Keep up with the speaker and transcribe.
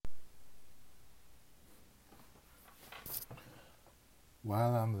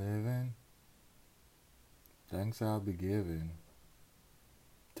While I'm living, thanks I'll be giving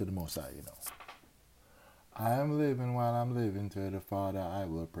to the Most High. I am living while I'm living to the Father I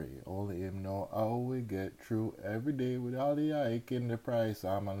will pray. Only Him know how we get through every day with all the hike in the price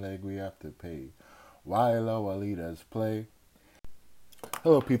on my leg we have to pay. While our leaders play.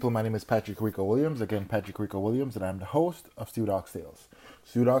 Hello, people. My name is Patrick Rico Williams. Again, Patrick Rico Williams, and I'm the host of Stu Dog Sales.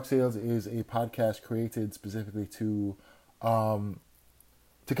 Stu Dog Sales is a podcast created specifically to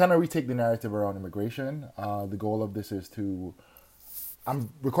kind of retake the narrative around immigration. The goal of this is to. I'm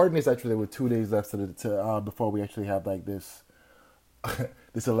recording this actually with 2 days left before we actually have like this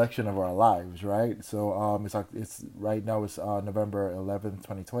this election of our lives, right? So it's right now it's November 11th,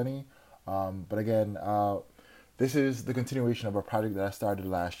 2020. But again, this is the continuation of a project that I started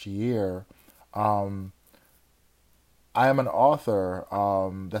last year. Um, I am an author.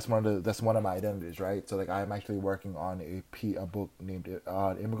 That's one of my identities, right? So like I'm actually working on a book named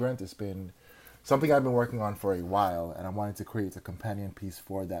Immigrant. It's been something I've been working on for a while, and I wanted to create a companion piece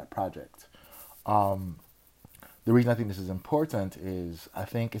for that project. Um, the reason I think this is important is I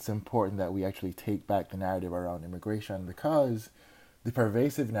think it's important that we actually take back the narrative around immigration because the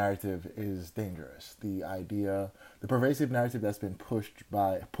pervasive narrative is dangerous. The pervasive narrative that's been pushed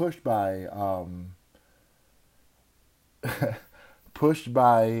by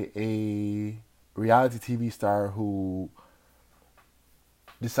a reality TV star who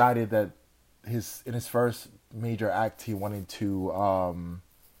decided that in his first major act he wanted to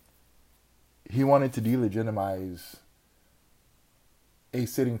delegitimize a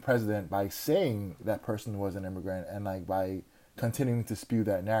sitting president by saying that person was an immigrant and like by continuing to spew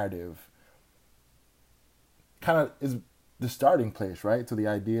that narrative kind of is the starting place, right? So the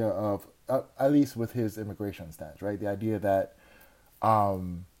idea of at least with his immigration stance, right? The idea that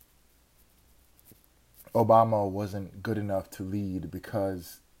um, Obama wasn't good enough to lead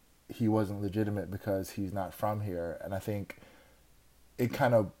because he wasn't legitimate because he's not from here, and I think it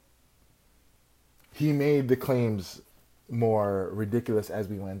kind of he made the claims more ridiculous as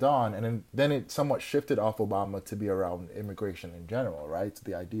we went on, and then it somewhat shifted off Obama to be around immigration in general, right? So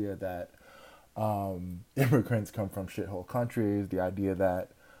the idea that immigrants come from shithole countries, the idea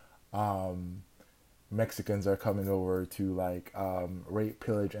that um, Mexicans are coming over to like rape,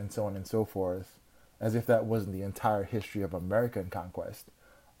 pillage, and so on and so forth, as if that wasn't the entire history of American conquest.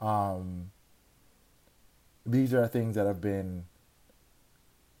 Um, these are things that have been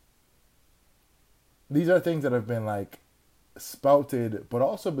like spouted but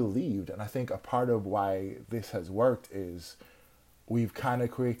also believed, and I think a part of why this has worked is we've kind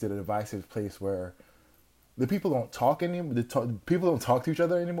of created a divisive place where the people don't talk anymore. People don't talk to each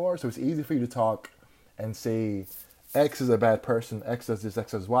other anymore, so it's easy for you to talk and say X is a bad person, X does this,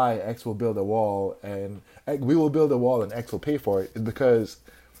 X does Y, X will build a wall, and we will build a wall and X will pay for it. It's because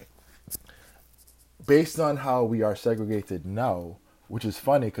based on how we are segregated now, which is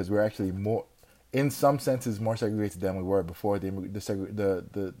funny because we're actually more, in some senses, more segregated than we were before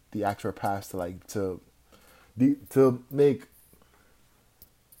the acts were passed to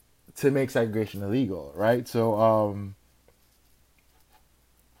make segregation illegal, right? So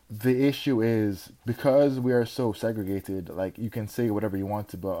the issue is because we are so segregated, like you can say whatever you want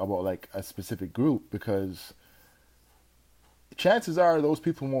to about like a specific group because chances are those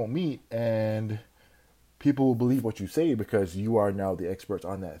people won't meet and people will believe what you say because you are now the experts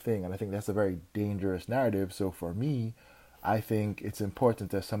on that thing. And I think that's a very dangerous narrative. So for me, I think it's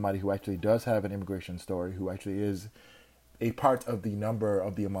important as somebody who actually does have an immigration story, who actually is a part of the number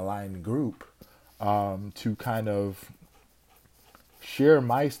of the maligned group, to kind of share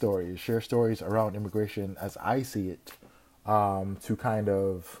stories around immigration as I see it, to kind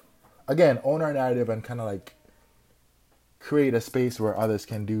of, again, own our narrative and kind of like create a space where others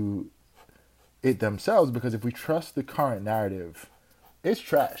can do it themselves, because if we trust the current narrative, it's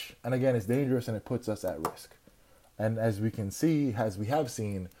trash. And again, it's dangerous and it puts us at risk. And as we can see, as we have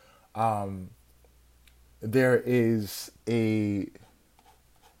seen, there is a,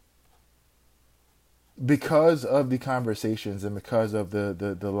 because of the conversations and because of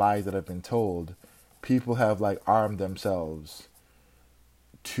the lies that have been told, people have like armed themselves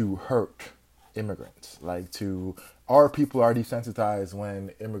to hurt immigrants. Our people are desensitized when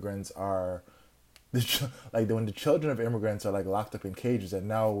immigrants are like when the children of immigrants are like locked up in cages, and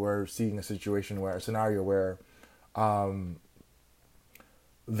now we're seeing a scenario where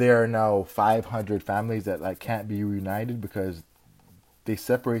there are now 500 families that like can't be reunited because they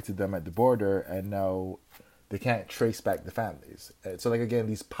separated them at the border, and now they can't trace back the families. So like again,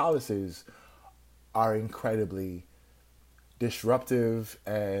 these policies are incredibly disruptive,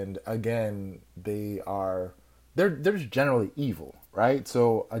 and again, they are they're just generally evil, right?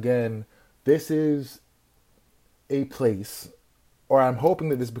 So again, this is a place, or I'm hoping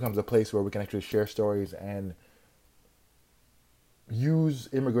that this becomes a place where we can actually share stories and use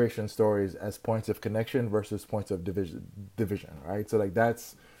immigration stories as points of connection versus points of division, right? So like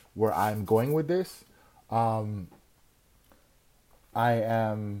that's where I'm going with this. Um, I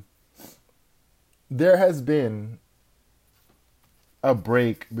am. There has been a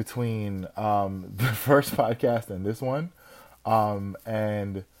break between the first podcast and this one,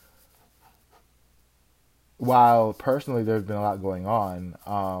 and while personally there's been a lot going on,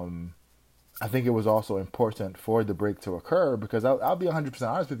 I think it was also important for the break to occur because I'll be 100%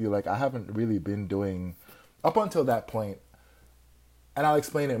 honest with you. Like, I haven't really been doing, up until that point, and I'll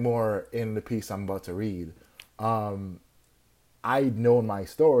explain it more in the piece I'm about to read. I'd known my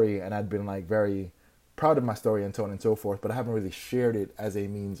story and I'd been like very proud of my story and so on and so forth, but I haven't really shared it as a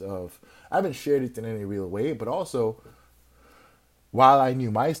means of, I haven't shared it in any real way, but also while I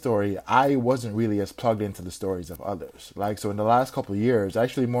knew my story, I wasn't really as plugged into the stories of others. Like, so in the last couple of years,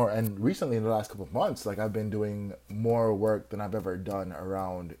 actually more, and recently in the last couple of months, like I've been doing more work than I've ever done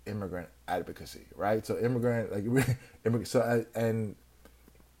around immigrant advocacy, right? So immigrant, like, and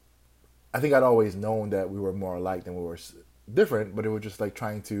I think I'd always known that we were more alike than we were different, but it was just like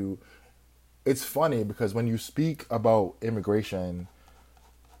trying to, it's funny because when you speak about immigration,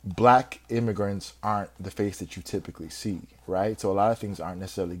 black immigrants aren't the face that you typically see, right? So a lot of things aren't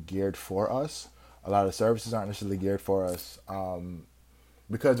necessarily geared for us. A lot of services aren't necessarily geared for us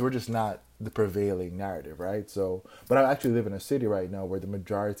because we're just not the prevailing narrative, right? So, but I actually live in a city right now where the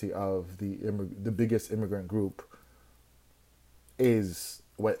majority of the biggest immigrant group is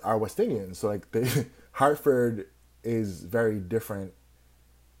what are West Indians. So like Hartford is very different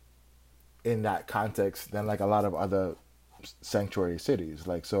in that context than like a lot of other sanctuary cities,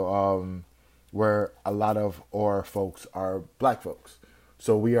 like so where a lot of our folks are black folks.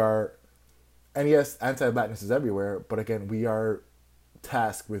 So we are, and yes, anti-blackness is everywhere, but again, we are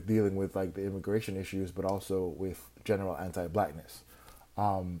tasked with dealing with like the immigration issues, but also with general anti-blackness.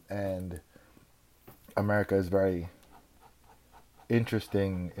 And America is very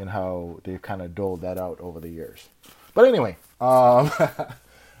interesting in how they've kind of doled that out over the years. But anyway, that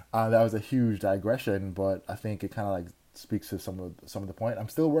was a huge digression, but I think it kind of like speaks to some of the point. I'm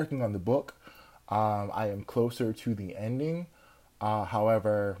still working on the book. I am closer to the ending.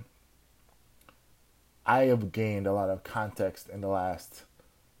 However, I have gained a lot of context in the last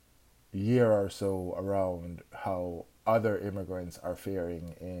year or so around how other immigrants are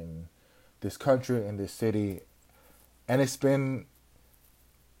faring in this country, in this city, and it's been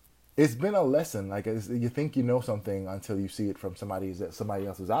a lesson. Like, you think you know something until you see it from somebody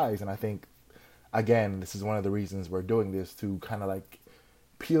else's eyes, and I think again, this is one of the reasons we're doing this, to kind of like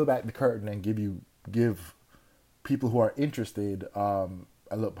peel back the curtain and give people who are interested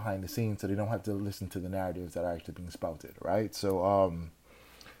a look behind the scenes, so they don't have to listen to the narratives that are actually being spouted, right? So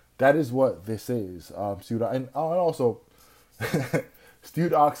that is what this is. And also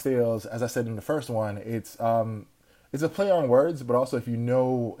stewed oxtails, as I said in the first one, it's a play on words, but also if you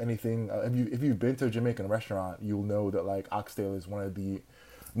know anything, if you've been to a Jamaican restaurant, you'll know that like oxtail is one of the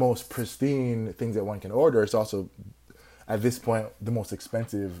most pristine things that one can order. It's also at this point the most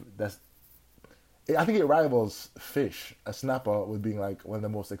expensive. I think it rivals fish. A snapper would be like one of the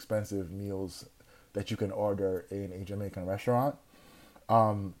most expensive meals that you can order in a Jamaican restaurant.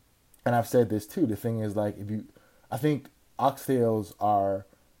 And I've said this too. The thing is, like, I think oxtails are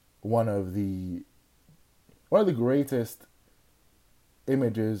one of the greatest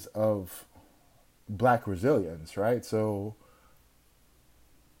images of black resilience, right? So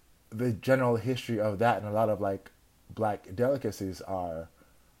the general history of that and a lot of like black delicacies are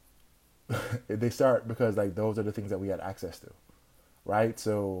they start because like those are the things that we had access to, right?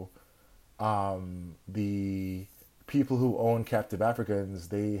 So the people who owned captive Africans,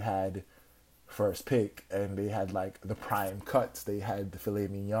 they had first pick, and they had like the prime cuts, they had the filet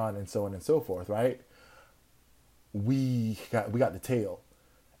mignon and so on and so forth, right? We got the tail,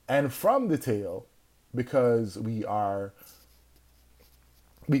 and from the tail, because we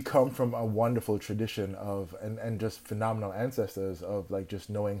come from a wonderful tradition of and just phenomenal ancestors of like just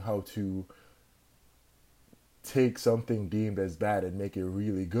knowing how to take something deemed as bad and make it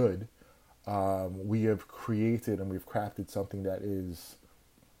really good. We have created and we've crafted something that is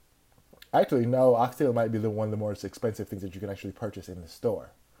actually, no, oxtail might be one of the most expensive things that you can actually purchase in the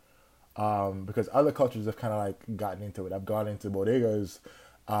store. Because other cultures have kind of like gotten into it. I've gone into bodegas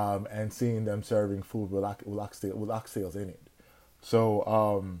and seen them serving food with oxtails in it.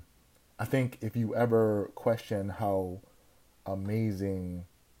 So I think if you ever question how amazing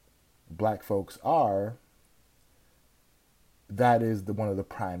black folks are, that is one of the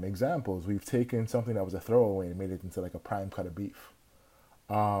prime examples. We've taken something that was a throwaway and made it into like a prime cut of beef.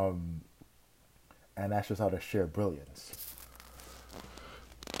 And that's just out of sheer brilliance.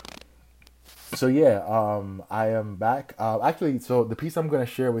 So yeah, I am back. Actually, so the piece I'm going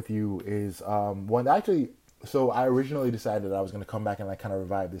to share with you is one. Actually, so I originally decided I was going to come back and like kind of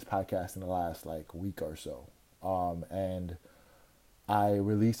revive this podcast in the last like week or so, and I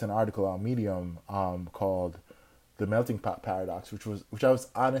released an article on Medium called "The Melting Pot Paradox," which I was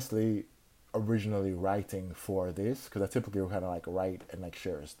honestly originally writing for this, because I typically kind of like write and like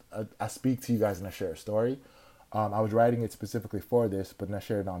share. I speak to you guys and I share a story. I was writing it specifically for this, but then I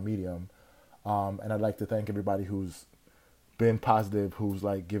shared it on Medium. And I'd like to thank everybody who's been positive, who's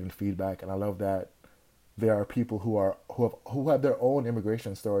like given feedback, and I love that there are people who have their own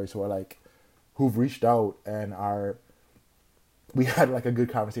immigration stories, who've reached out and are. We had like a good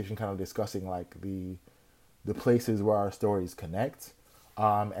conversation, kind of discussing like the places where our stories connect,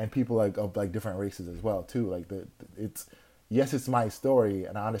 and people like of like different races as well too. Like it's my story,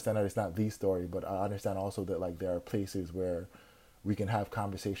 and I understand that it's not the story, but I understand also that like there are places where we can have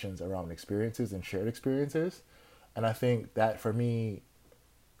conversations around experiences and shared experiences. And I think that for me,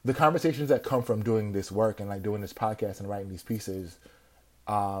 the conversations that come from doing this work and like doing this podcast and writing these pieces,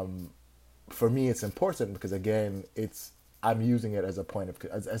 for me, it's important because again, I'm using it as a point of,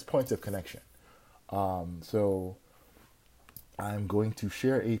 as points of connection. So I'm going to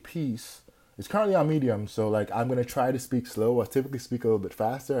share a piece. It's currently on Medium. So like, I'm going to try to speak slow. I typically speak a little bit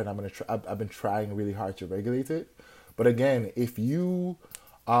faster, and I've been trying really hard to regulate it. But again, if you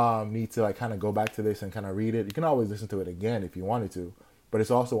need to like kind of go back to this and kind of read it, you can always listen to it again if you wanted to. But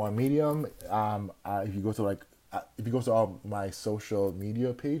it's also on Medium. If you go to all my social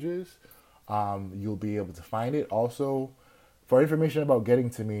media pages, you'll be able to find it. Also, for information about getting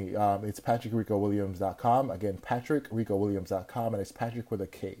to me, it's PatrickRicoWilliams.com. Again, PatrickRicoWilliams.com, and it's Patrick with a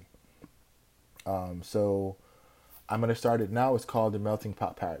K. So I'm going to start it now. It's called The Melting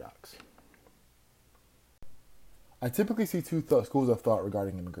Pot Paradox. I typically see two schools of thought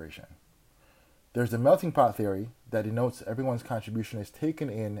regarding immigration. There's the melting pot theory that denotes everyone's contribution is taken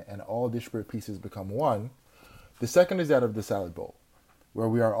in and all disparate pieces become one. The second is that of the salad bowl, where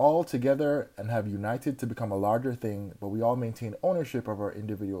we are all together and have united to become a larger thing, but we all maintain ownership of our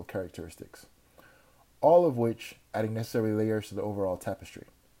individual characteristics, all of which adding necessary layers to the overall tapestry.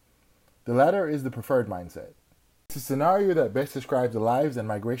 The latter is the preferred mindset. It's a scenario that best describes the lives and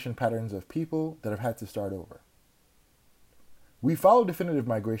migration patterns of people that have had to start over. We follow definitive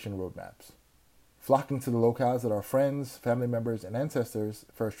migration roadmaps, flocking to the locales that our friends, family members, and ancestors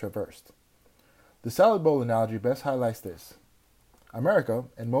first traversed. The salad bowl analogy best highlights this. America,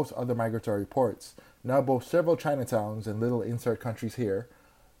 and most other migratory ports, now boast several Chinatowns and little insert countries here.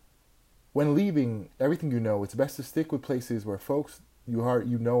 When leaving everything you know, it's best to stick with places where folks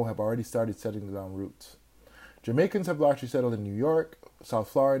you know have already started setting down roots. Jamaicans have largely settled in New York, South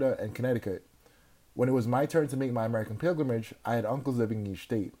Florida, and Connecticut. When it was my turn to make my American pilgrimage, I had uncles living in each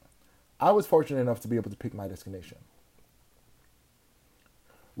state. I was fortunate enough to be able to pick my destination.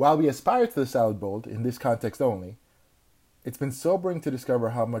 While we aspire to the salad bowl, in this context only, it's been sobering to discover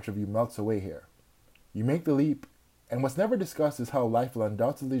how much of you melts away here. You make the leap, and what's never discussed is how life will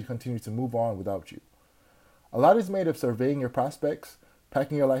undoubtedly continue to move on without you. A lot is made of surveying your prospects,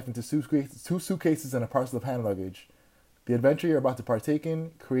 packing your life into two suitcases and a parcel of hand luggage, the adventure you're about to partake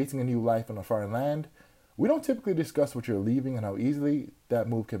in, creating a new life in a foreign land. We don't typically discuss what you're leaving and how easily that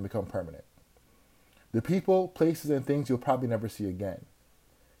move can become permanent. The people, places, and things you'll probably never see again.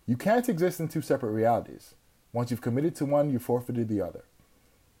 You can't exist in two separate realities. Once you've committed to one, you've forfeited the other.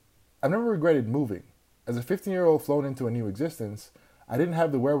 I've never regretted moving. As a 15-year-old flown into a new existence, I didn't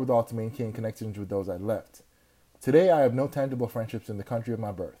have the wherewithal to maintain connections with those I'd left. Today, I have no tangible friendships in the country of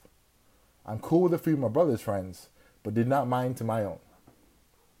my birth. I'm cool with a few of my brother's friends, but did not mind to my own.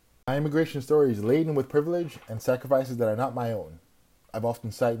 My immigration story is laden with privilege and sacrifices that are not my own. I've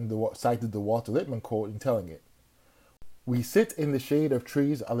often cited the Walter Lippmann quote in telling it. We sit in the shade of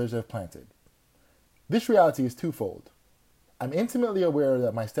trees others have planted. This reality is twofold. I'm intimately aware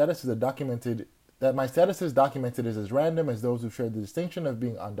that my status is documented is as random as those who share the distinction of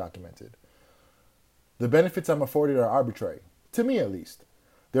being undocumented. The benefits I'm afforded are arbitrary, to me at least.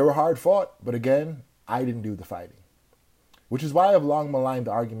 They were hard fought, but again, I didn't do the fighting. Which is why I've long maligned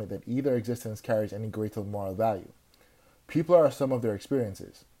the argument that either existence carries any greater moral value. People are a sum of their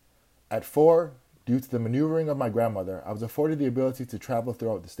experiences. At 4, due to the maneuvering of my grandmother, I was afforded the ability to travel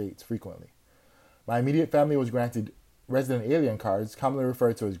throughout the states frequently. My immediate family was granted resident alien cards, commonly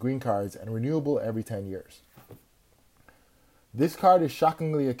referred to as green cards, and renewable every 10 years. This card is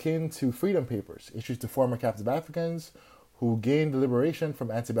shockingly akin to freedom papers issued to former captive Africans who gained liberation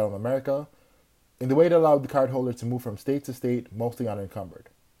from antebellum America in the way that allowed the cardholder to move from state to state mostly unencumbered.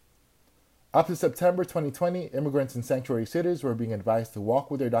 Up to September 2020, immigrants in sanctuary cities were being advised to walk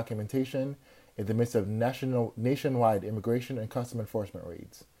with their documentation in the midst of nationwide immigration and custom enforcement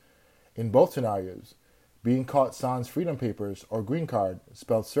raids. In both scenarios, being caught sans freedom papers or green card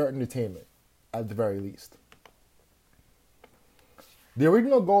spelled certain detainment, at the very least. The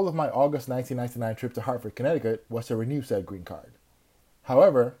original goal of my August 1999 trip to Hartford, Connecticut was to renew said green card.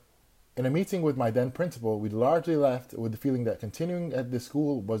 However, in a meeting with my then principal, we largely left with the feeling that continuing at this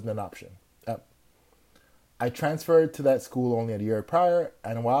school wasn't an option. I transferred to that school only a year prior,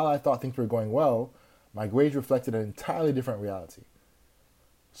 and while I thought things were going well, my grades reflected an entirely different reality.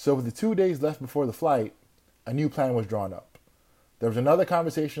 So with the 2 days left before the flight, a new plan was drawn up. There was another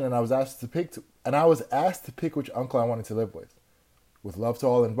conversation, and I was asked to pick which uncle I wanted to live with. With love to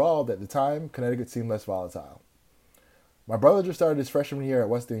all involved, at the time, Connecticut seemed less volatile. My brother just started his freshman year at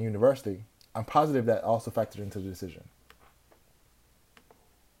Wesleyan University. I'm positive that also factored into the decision.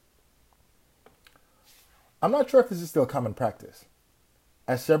 I'm not sure if this is still common practice,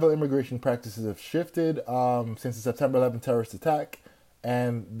 as several immigration practices have shifted since the September 11th terrorist attack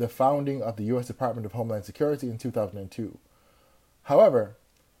and the founding of the U.S. Department of Homeland Security in 2002. However,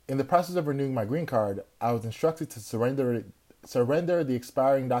 in the process of renewing my green card, I was instructed to surrender the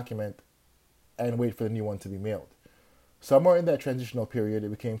expiring document and wait for the new one to be mailed. Somewhere in that transitional period, it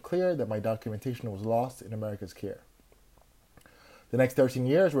became clear that my documentation was lost in America's care. The next 13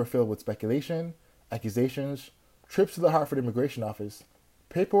 years were filled with speculation, accusations, trips to the Hartford Immigration Office,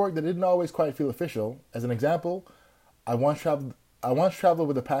 paperwork that didn't always quite feel official. As an example, I once traveled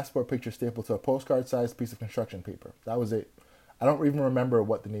with a passport picture stapled to a postcard-sized piece of construction paper. That was it. I don't even remember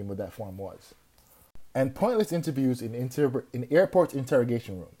what the name of that form was. And pointless interviews in airport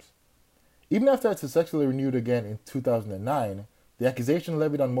interrogation rooms. Even after I successfully renewed again in 2009, the accusation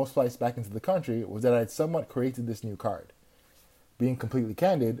levied on most flights back into the country was that I had somewhat created this new card. Being completely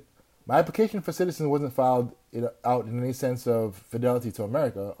candid, my application for citizenship wasn't filed out in any sense of fidelity to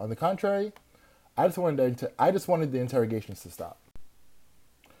America. On the contrary, I just wanted the interrogations to stop.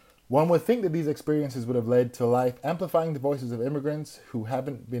 One would think that these experiences would have led to life amplifying the voices of immigrants who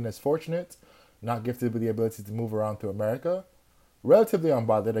haven't been as fortunate, not gifted with the ability to move around through America, relatively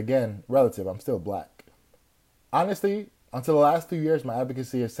unbothered, again, relative, I'm still black. Honestly, until the last few years, my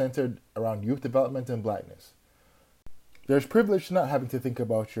advocacy has centered around youth development and blackness. There's privilege to not having to think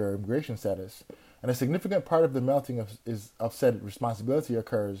about your immigration status, and a significant part of the melting of said responsibility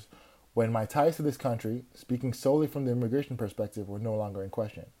occurs when my ties to this country, speaking solely from the immigration perspective, were no longer in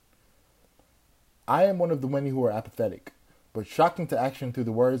question. I am one of the many who are apathetic, but shocking to action through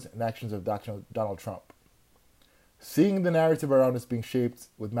the words and actions of Donald Trump. Seeing the narrative around us being shaped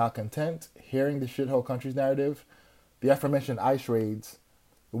with malcontent, hearing the shithole country's narrative, the aforementioned ICE raids,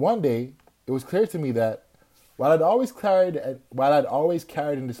 one day it was clear to me that while I'd always carried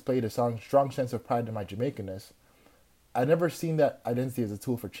and displayed a strong sense of pride in my Jamaicanness, I'd never seen that identity as a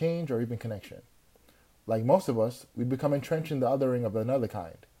tool for change or even connection. Like most of us, we'd become entrenched in the othering of another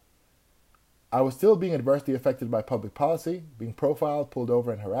kind. I was still being adversely affected by public policy, being profiled, pulled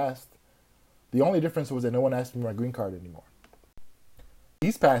over, and harassed. The only difference was that no one asked me my green card anymore.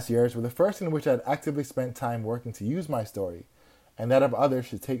 These past years were the first in which I'd actively spent time working to use my story, and that of others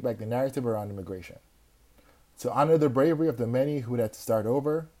to take back the narrative around immigration. To honor the bravery of the many who'd had to start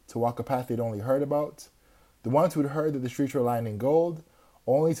over, to walk a path they'd only heard about, the ones who'd heard that the streets were lined in gold,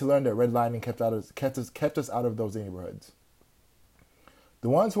 only to learn that redlining kept us out of those neighborhoods. The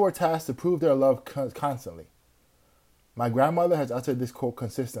ones who are tasked to prove their love constantly. My grandmother has uttered this quote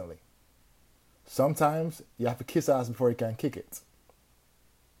consistently. Sometimes you have to kiss ass before you can kick it.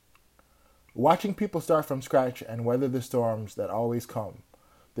 Watching people start from scratch and weather the storms that always come.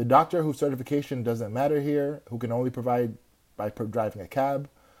 The doctor whose certification doesn't matter here, who can only provide by driving a cab.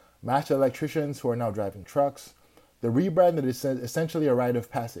 Master electricians who are now driving trucks. The rebrand that is essentially a rite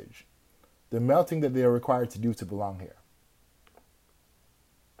of passage. The melting that they are required to do to belong here.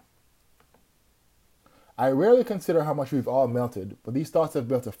 I rarely consider how much we've all melted, but these thoughts have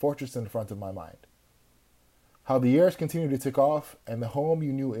built a fortress in front of my mind. How the years continue to tick off, and the home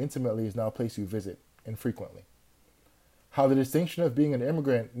you knew intimately is now a place you visit, infrequently. How the distinction of being an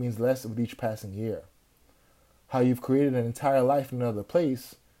immigrant means less with each passing year. How you've created an entire life in another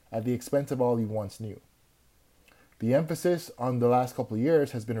place at the expense of all you once knew. The emphasis on the last couple of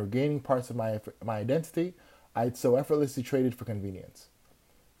years has been regaining parts of my identity I'd so effortlessly traded for convenience.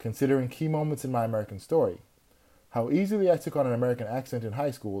 Considering key moments in my American story, how easily I took on an American accent in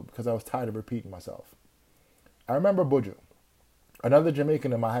high school because I was tired of repeating myself. I remember Buju, Another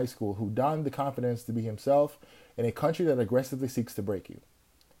Jamaican in my high school who donned the confidence to be himself in a country that aggressively seeks to break you.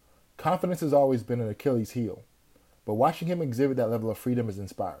 Confidence has always been an Achilles heel, but watching him exhibit that level of freedom is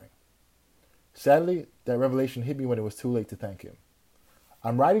inspiring. Sadly, that revelation hit me when it was too late to thank him.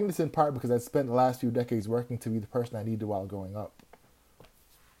 I'm writing this in part because I'd spent the last few decades working to be the person I needed while growing up.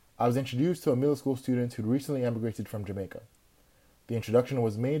 I was introduced to a middle school student who'd recently emigrated from Jamaica. The introduction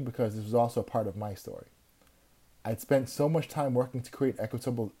was made because this was also a part of my story. I'd spent so much time working to create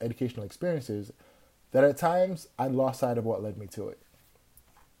equitable educational experiences that at times I'd lost sight of what led me to it.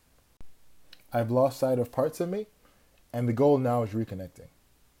 I've lost sight of parts of me, and the goal now is reconnecting.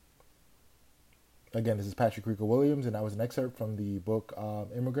 Again, this is Patrick Rico Williams, and that was an excerpt from the book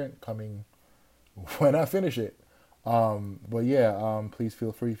Immigrant, coming when I finish it. Please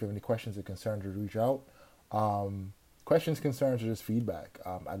feel free if you have any questions or concerns to reach out. Questions, concerns, or just feedback.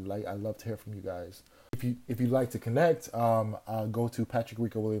 I'd love to hear from you guys. If you'd like to connect, go to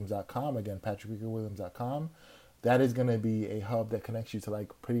patrickricowilliams.com. Again, patrickricowilliams.com. That is going to be a hub that connects you to like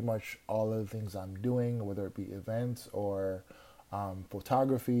pretty much all of the things I'm doing, whether it be events or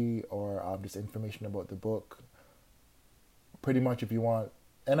photography or just information about the book. Pretty much, if you want,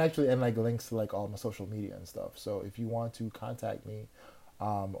 and like links to like all my social media and stuff. So if you want to contact me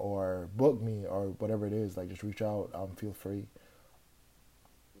or book me or whatever it is, like just reach out. Feel free.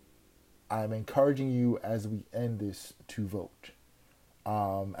 I'm encouraging you as we end this to vote.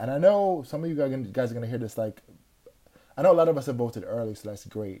 And I know some of you guys are going to hear this. Like, I know a lot of us have voted early, so that's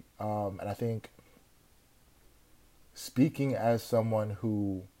great. And I think speaking as someone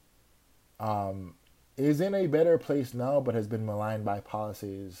who is in a better place now but has been maligned by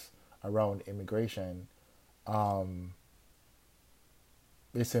policies around immigration,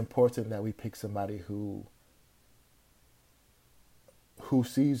 it's important that we pick somebody who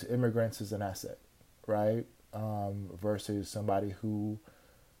sees immigrants as an asset, right? Versus somebody who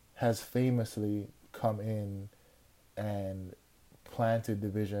has famously come in and planted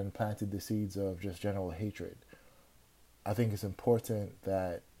division, planted the seeds of just general hatred. I think it's important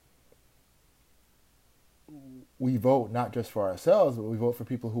that we vote not just for ourselves, but we vote for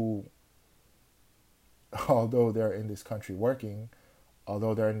people who, although they're in this country working,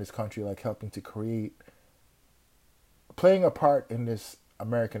 although they're in this country like helping to create, playing a part in this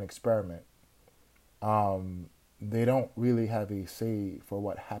American experiment, they don't really have a say for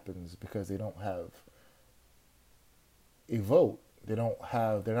what happens because they don't have a vote. They're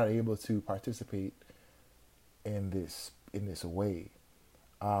not able to participate in this way.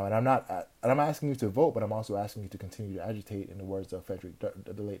 And I'm asking you to vote, but I'm also asking you to continue to agitate. In the words of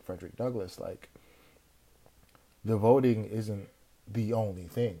the late Frederick Douglass, like, the voting isn't the only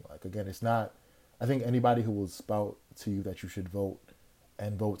thing. Like, again, it's not. I think anybody who will spout to you that you should vote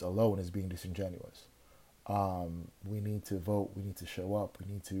and vote alone is being disingenuous. We need to vote. We need to show up. We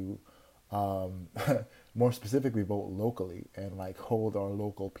need to, more specifically, vote locally and like hold our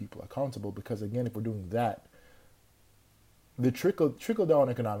local people accountable. Because again, if we're doing that, the trickle down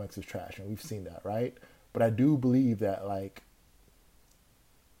economics is trash, and we've seen that, right? But I do believe that like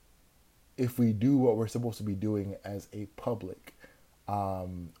if we do what we're supposed to be doing as a public,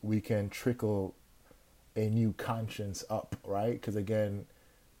 we can trickle a new conscience up, right? Because again,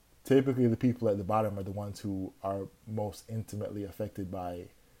 typically the people at the bottom are the ones who are most intimately affected by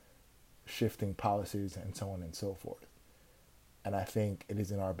shifting policies and so on and so forth. And I think it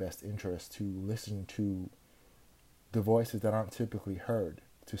is in our best interest to listen to the voices that aren't typically heard,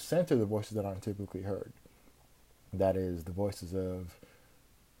 to center the voices that aren't typically heard. That is the voices of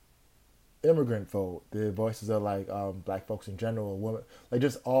immigrant vote, the voices of like black folks in general, women, like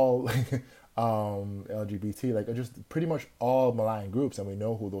just all LGBT, like just pretty much all maligned groups, and we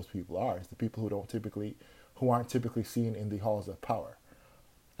know who those people are. It's the people who aren't typically seen in the halls of power.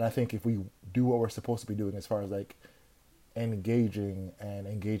 And I think if we do what we're supposed to be doing as far as like engaging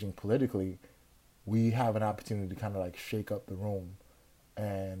politically, we have an opportunity to kind of like shake up the room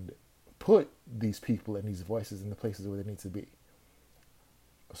and put these people and these voices in the places where they need to be.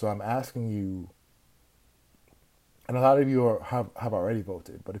 So I'm asking you, and a lot of you have already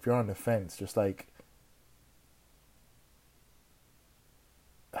voted, but if you're on the fence, just like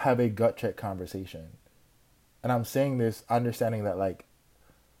have a gut check conversation. And I'm saying this understanding that like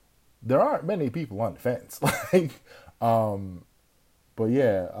there aren't many people on the fence. But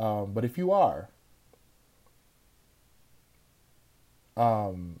if you are,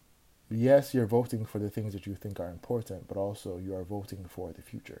 yes, you're voting for the things that you think are important, but also you are voting for the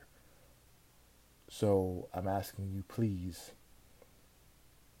future. So I'm asking you, please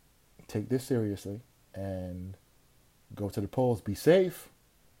take this seriously and go to the polls. Be safe.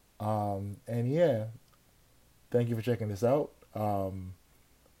 And yeah, thank you for checking this out. The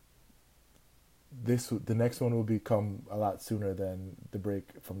next one will become a lot sooner than the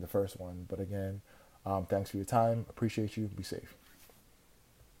break from the first one. But again, thanks for your time. Appreciate you. Be safe.